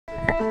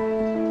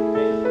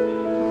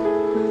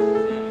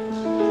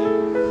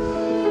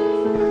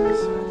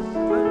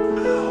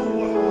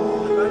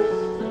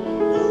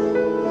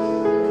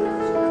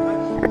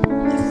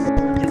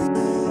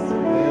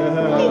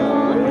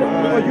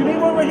You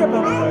need one right here,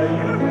 Papa.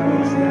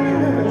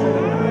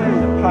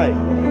 Hi.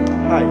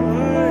 Hi.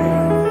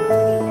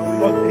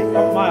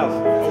 Oh, Miles.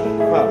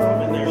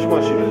 She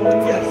wants you to.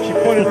 Yes. She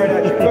pointed right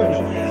at you, Coach.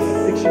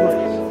 I think she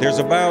wants. There's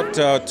about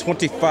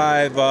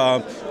 25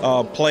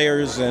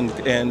 players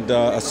and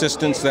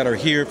assistants that are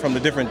here from the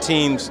different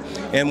teams.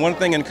 And one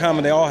thing in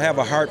common, they all have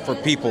a heart for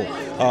people.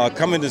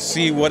 Coming to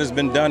see what has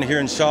been done here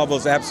in Shalva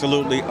is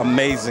absolutely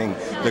amazing.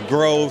 The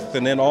growth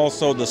and then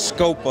also the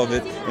scope of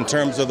it in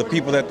terms of the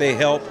people that they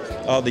help,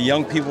 the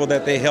young people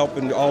that they help,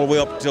 and all the way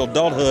up to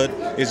adulthood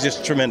is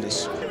just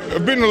tremendous.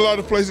 I've been in a lot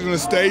of places in the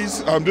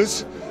States.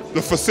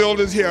 The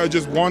facilities here are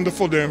just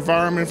wonderful. The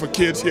environment for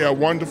kids here are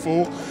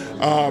wonderful.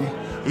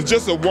 It's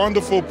just a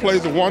wonderful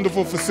place, a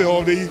wonderful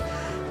facility,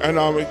 and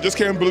I just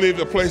can't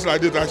believe a place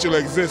like this actually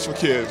exists for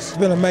kids. It's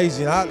been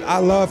amazing. I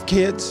love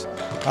kids.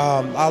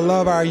 I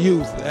love our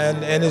youth,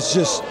 and it's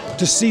just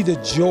to see the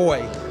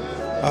joy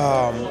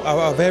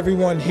of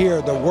everyone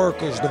here, the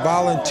workers, the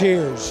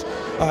volunteers,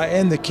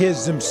 and the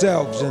kids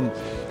themselves, and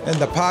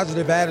the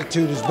positive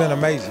attitude has been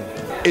amazing.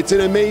 It's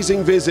an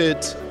amazing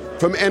visit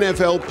from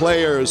NFL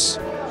players,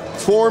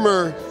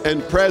 former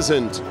and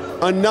present,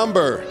 a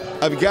number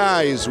of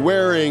guys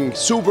wearing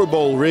Super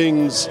Bowl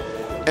rings,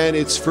 and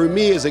it's for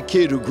me as a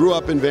kid who grew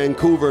up in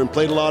Vancouver and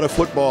played a lot of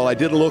football, I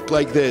didn't look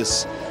like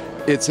this.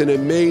 It's an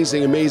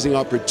amazing, amazing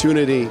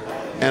opportunity,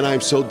 and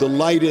I'm so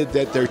delighted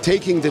that they're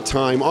taking the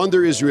time on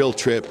their Israel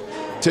trip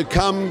to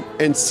come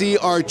and see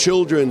our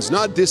children's,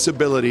 not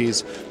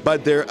disabilities,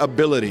 but their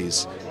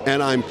abilities.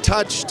 And I'm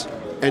touched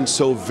and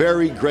so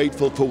very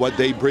grateful for what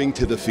they bring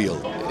to the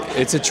field.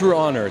 It's a true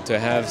honor to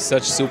have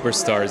such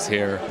superstars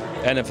here,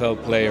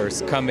 NFL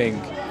players coming,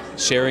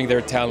 sharing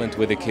their talent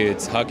with the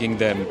kids, hugging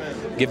them,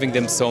 giving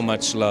them so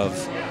much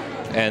love.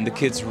 And the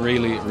kids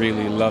really,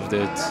 really loved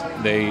it.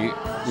 They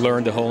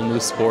learned a whole new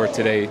sport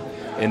today.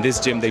 In this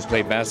gym they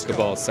play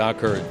basketball,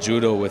 soccer,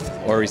 judo with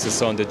Ori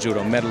Sasson, the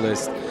judo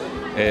medalist.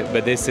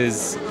 But this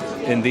is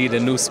indeed a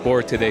new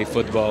sport today,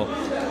 football.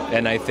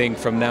 And I think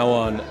from now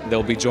on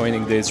they'll be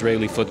joining the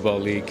Israeli Football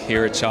League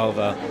here at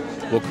Shalva.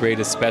 We'll create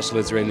a special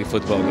Israeli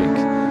Football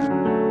League.